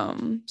hurt.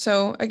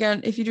 So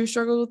again, if you do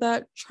struggle with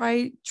that,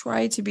 try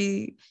to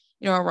be,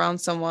 around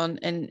someone.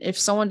 And if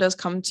someone does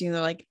come to you, they're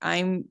like,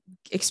 I'm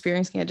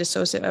experiencing a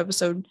dissociative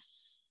episode,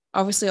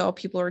 obviously all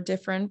people are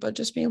different, but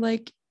just be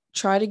like,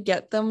 try to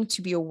get them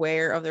to be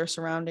aware of their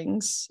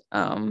surroundings.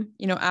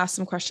 Ask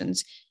them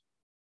questions.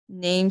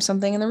 Name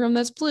something in the room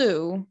that's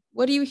blue.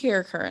 What do you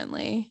hear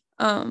currently?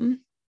 Because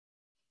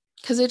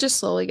it just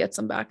slowly gets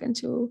them back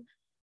into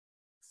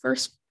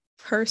first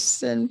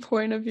person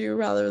point of view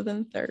rather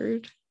than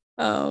third.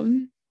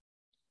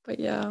 But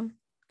yeah,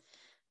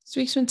 this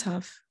week's been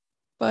tough,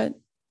 but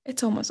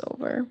it's almost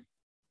over.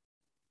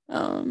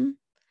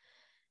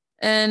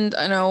 And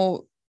I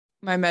know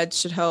my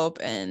meds should help,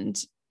 and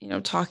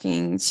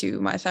talking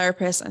to my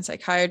therapist and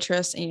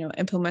psychiatrist, and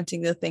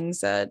implementing the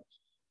things that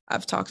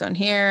I've talked on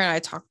here, and I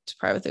talked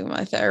privately with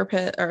my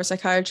therapist or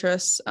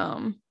psychiatrist.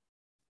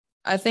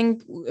 I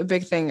think a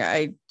big thing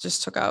I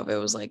just took out of it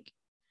was like,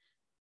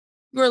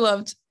 you're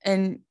loved,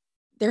 and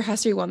there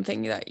has to be one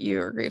thing that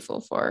you're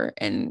grateful for,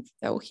 and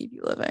that will keep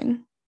you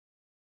living.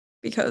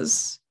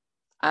 Because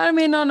I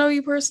may not know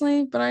you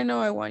personally, but I know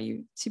I want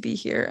you to be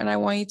here, and I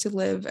want you to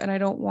live, and I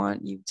don't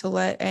want you to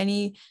let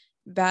any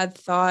bad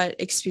thought,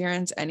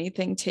 experience,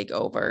 anything take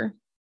over,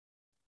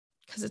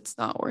 because it's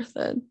not worth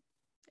it.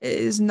 It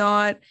is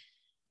not,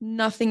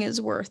 nothing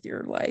is worth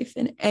your life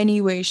in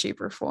any way,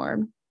 shape, or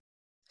form.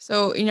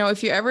 So,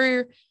 if you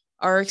ever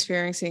are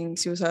experiencing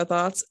suicide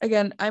thoughts,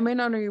 again, I may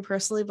not know you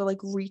personally, but like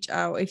reach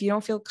out. If you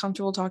don't feel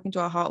comfortable talking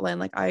to a hotline,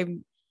 like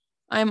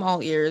I'm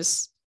all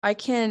ears. I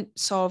can't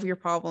solve your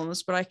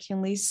problems, but I can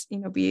at least,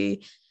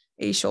 be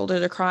a shoulder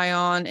to cry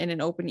on and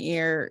an open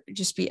ear,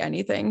 just be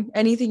anything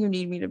you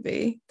need me to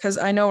be. Cause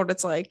I know what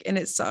it's like, and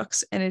it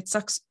sucks. And it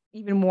sucks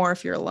even more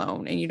if you're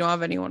alone and you don't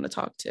have anyone to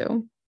talk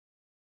to.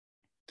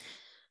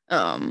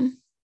 Um,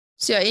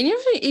 so yeah,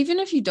 even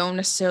if you don't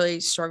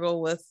necessarily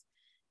struggle with,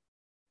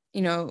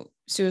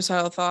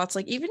 suicidal thoughts,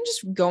 like even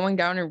just going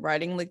down and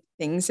writing like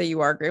things that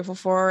you are grateful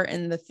for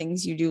and the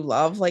things you do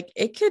love, like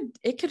it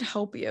could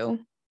help you,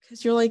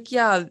 because you're like,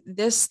 yeah,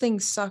 this thing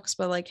sucks,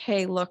 but like,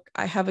 hey, look,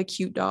 I have a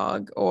cute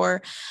dog,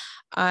 or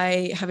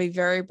I have a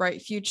very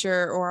bright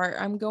future, or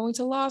I'm going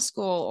to law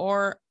school,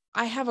 or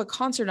I have a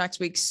concert next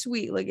week.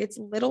 Sweet. Like it's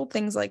little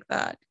things like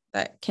that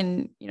that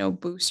can,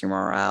 boost your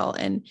morale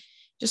and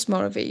just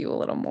motivate you a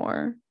little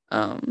more.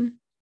 Because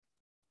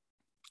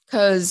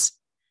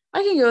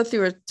I can go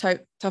through a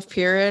tough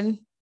period,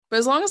 but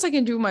as long as I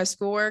can do my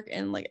schoolwork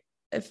and like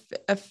if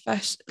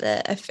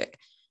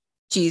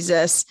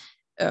Jesus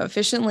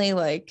efficiently,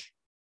 like,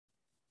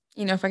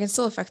 if I can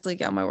still effectively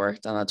get my work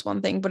done, that's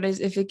one thing. But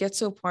if it gets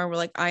to a point where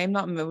like I am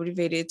not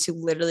motivated to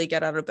literally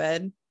get out of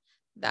bed,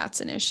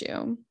 that's an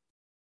issue.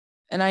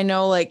 And I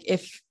know like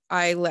if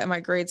I let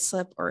my grades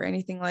slip or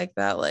anything like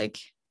that, like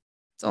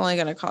it's only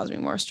going to cause me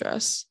more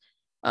stress.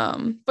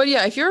 But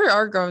yeah, if you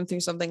are going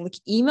through something, like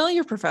email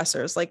your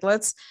professors. Like so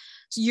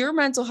your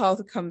mental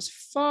health comes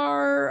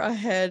far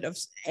ahead of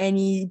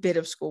any bit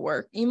of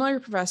schoolwork. Email your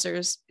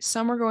professors.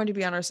 Some are going to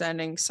be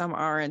understanding, some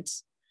aren't.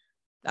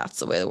 That's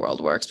the way the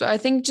world works. But I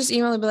think just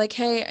email and be like,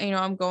 hey,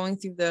 I'm going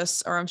through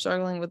this, or I'm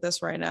struggling with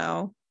this right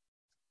now.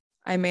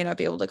 I may not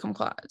be able to come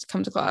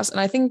to class. And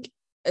I think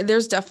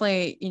there's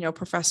definitely,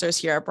 professors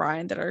here at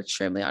Bryan that are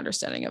extremely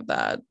understanding of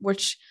that,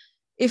 which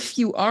if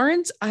you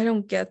aren't, I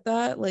don't get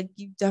that. Like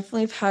you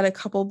definitely have had a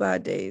couple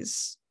bad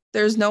days.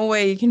 There's no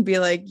way you can be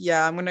like,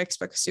 yeah, I'm going to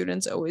expect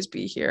students to always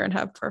be here and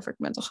have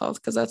perfect mental health,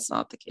 because that's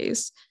not the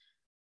case.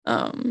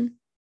 Um,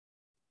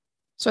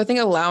 so I think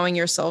allowing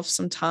yourself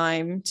some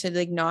time to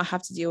like not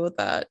have to deal with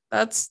that,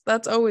 that's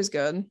always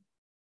good.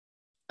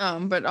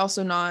 But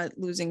also not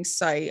losing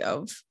sight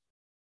of,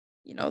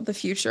 the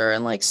future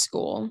and like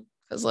school.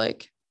 Because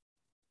like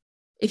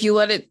if you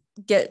let it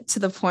get to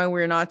the point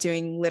where you're not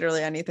doing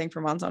literally anything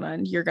for months on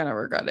end, you're gonna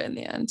regret it in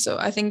the end. So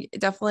I think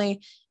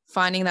definitely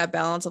finding that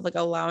balance of like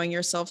allowing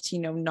yourself to,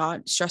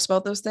 not stress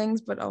about those things,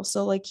 but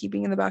also like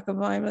keeping in the back of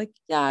mind, like,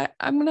 yeah,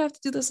 I'm gonna have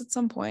to do this at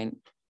some point.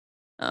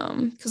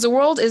 Because the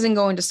world isn't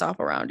going to stop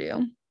around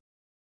you.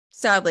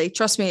 Sadly,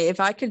 trust me,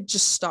 if I could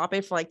just stop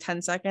it for like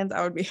 10 seconds,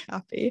 I would be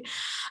happy.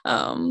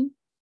 Um,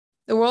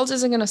 the world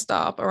isn't going to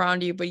stop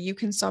around you, but you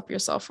can stop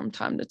yourself from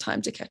time to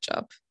time to catch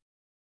up.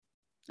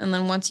 And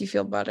then once you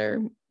feel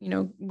better,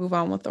 move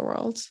on with the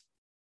world.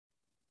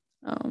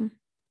 Um,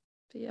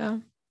 but yeah,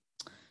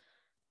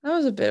 that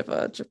was a bit of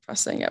a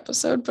depressing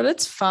episode, but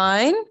it's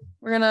fine.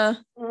 We're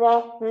gonna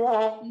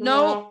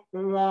no.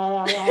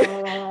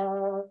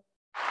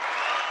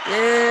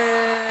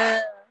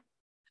 Yeah.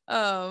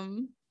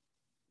 Um,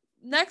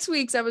 Next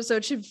week's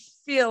episode should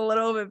feel a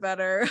little bit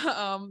better.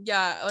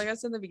 Yeah, like I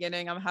said in the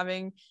beginning, I'm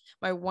having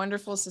my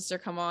wonderful sister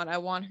come on. I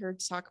want her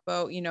to talk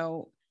about,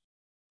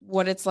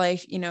 what it's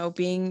like,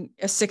 being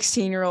a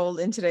 16-year-old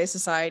in today's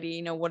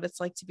society, what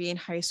it's like to be in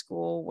high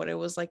school, what it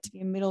was like to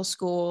be in middle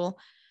school.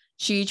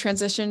 She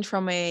transitioned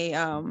from a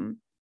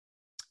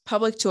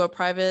public to a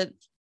private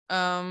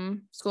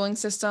schooling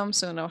system.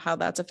 So know how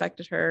that's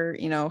affected her,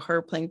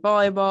 her playing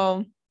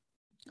volleyball,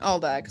 all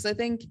that. Because I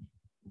think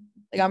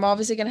like I'm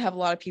obviously gonna have a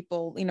lot of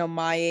people,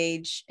 my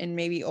age and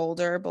maybe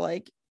older, but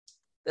like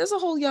there's a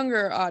whole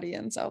younger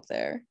audience out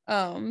there.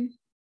 And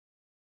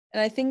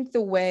I think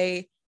the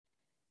way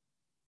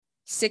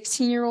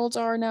 16-year-olds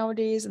are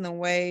nowadays and the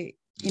way,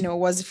 it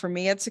was for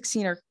me at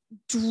 16 are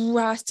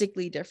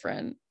drastically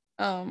different.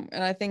 And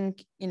I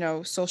think,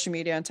 social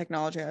media and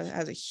technology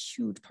has a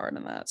huge part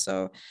in that.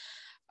 So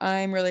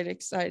I'm really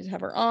excited to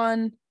have her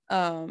on.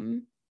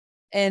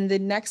 And the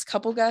next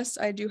couple guests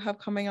I do have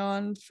coming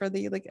on for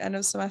the like end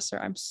of semester,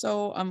 I'm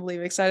so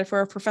unbelievably excited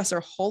for.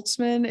 Professor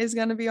Holtzman is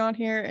going to be on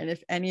here, and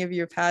if any of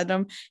you have had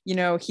him,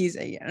 he's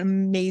an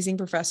amazing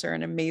professor,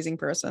 an amazing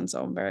person.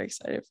 So I'm very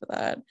excited for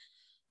that.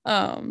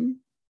 Um,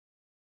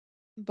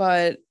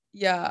 But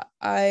yeah,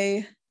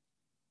 I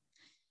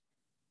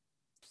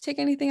take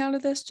anything out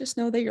of this, just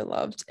know that you're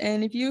loved.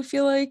 And if you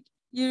feel like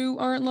you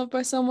aren't loved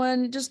by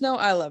someone, just know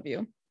I love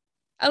you.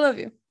 I love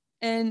you.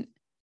 And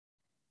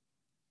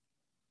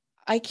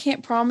I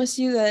can't promise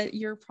you that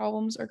your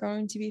problems are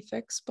going to be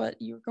fixed, but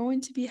you're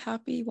going to be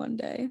happy one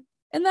day.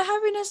 And the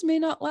happiness may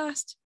not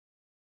last,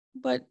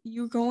 but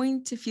you're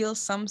going to feel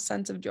some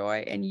sense of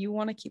joy, and you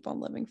want to keep on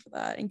living for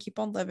that and keep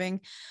on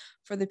living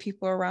for the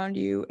people around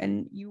you.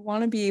 And you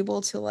want to be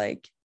able to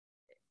like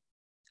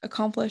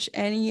accomplish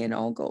any and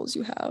all goals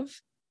you have.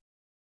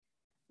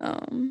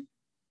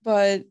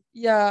 But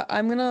yeah,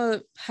 I'm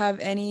gonna have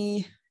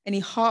any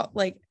hot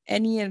like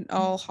any and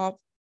all hot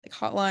like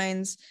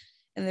hotlines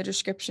in the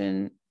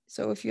description.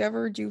 So if you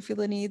ever do feel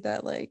the need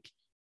that like,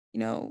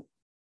 you know,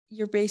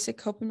 your basic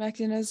coping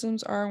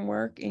mechanisms aren't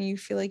work and you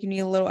feel like you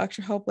need a little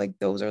extra help, like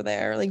those are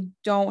there. Like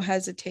don't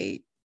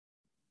hesitate.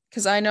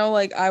 Cause I know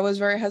like I was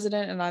very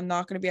hesitant and I'm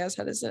not gonna be as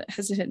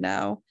hesitant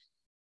now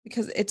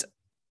because it's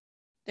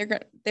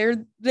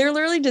they're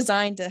literally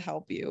designed to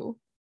help you.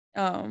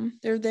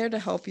 They're there to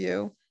help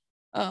you.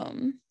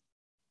 Um,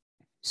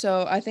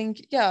 so I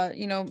think, yeah,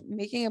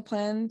 making a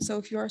plan. So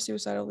if you are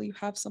suicidal, you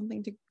have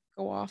something to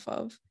go off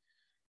of.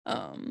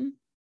 Um,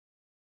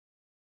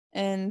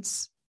 and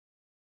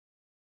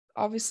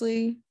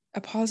obviously, a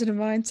positive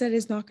mindset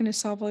is not going to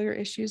solve all your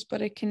issues,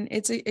 but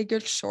it's a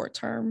good short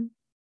term.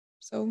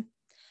 So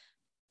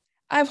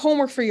I have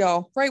homework for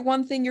y'all. Write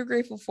one thing you're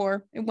grateful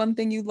for and one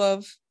thing you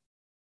love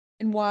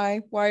and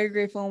why you're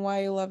grateful and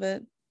why you love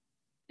it.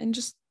 And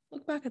just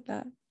look back at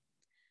that.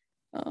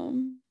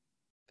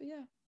 But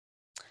yeah.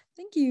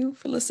 Thank you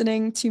for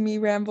listening to me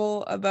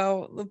ramble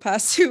about the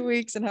past 2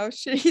 weeks and how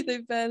shitty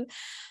they've been.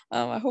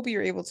 I hope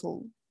you're able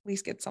to at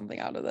least get something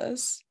out of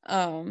this.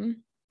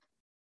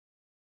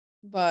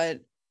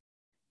 But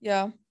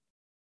yeah,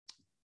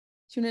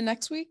 tune in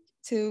next week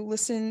to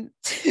listen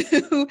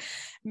to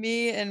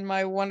me and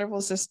my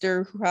wonderful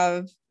sister who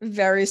have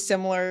very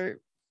similar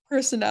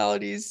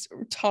personalities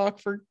talk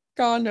for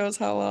God knows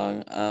how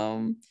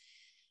long.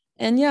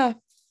 And yeah,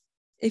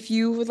 if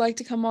you would like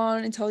to come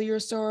on and tell your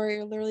story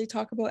or literally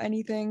talk about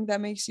anything that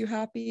makes you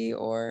happy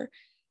or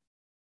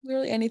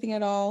literally anything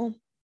at all,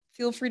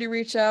 feel free to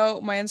reach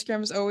out. My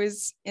Instagram is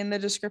always in the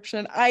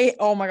description.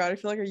 Oh my God, I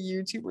feel like a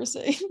YouTuber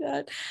saying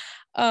that.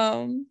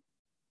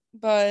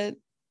 But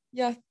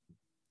yeah,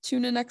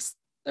 tune in next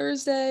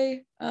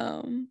Thursday.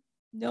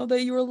 Know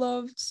that you are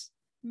loved.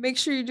 Make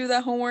sure you do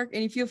that homework.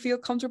 And if you feel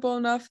comfortable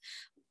enough,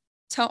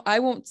 I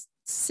won't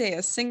say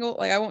a single,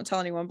 like I won't tell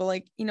anyone, but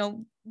like,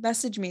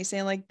 message me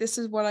saying like this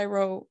is what I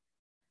wrote.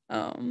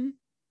 Um,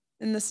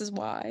 and this is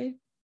why.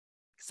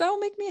 Because that will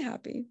make me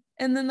happy.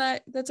 And then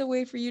that's a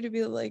way for you to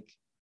be like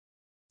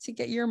to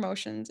get your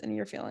emotions and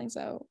your feelings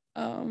out.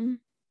 So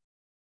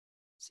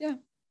yeah.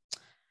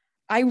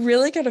 I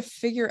really gotta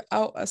figure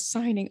out a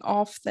signing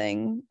off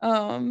thing.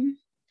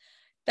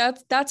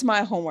 That's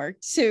my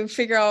homework to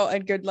figure out a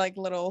good like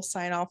little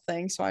sign off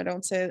thing so I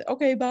don't say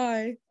okay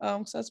bye.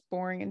 So that's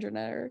boring and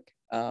generic.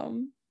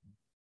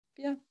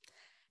 Yeah.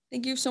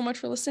 Thank you so much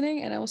for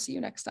listening and I will see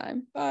you next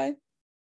time. Bye.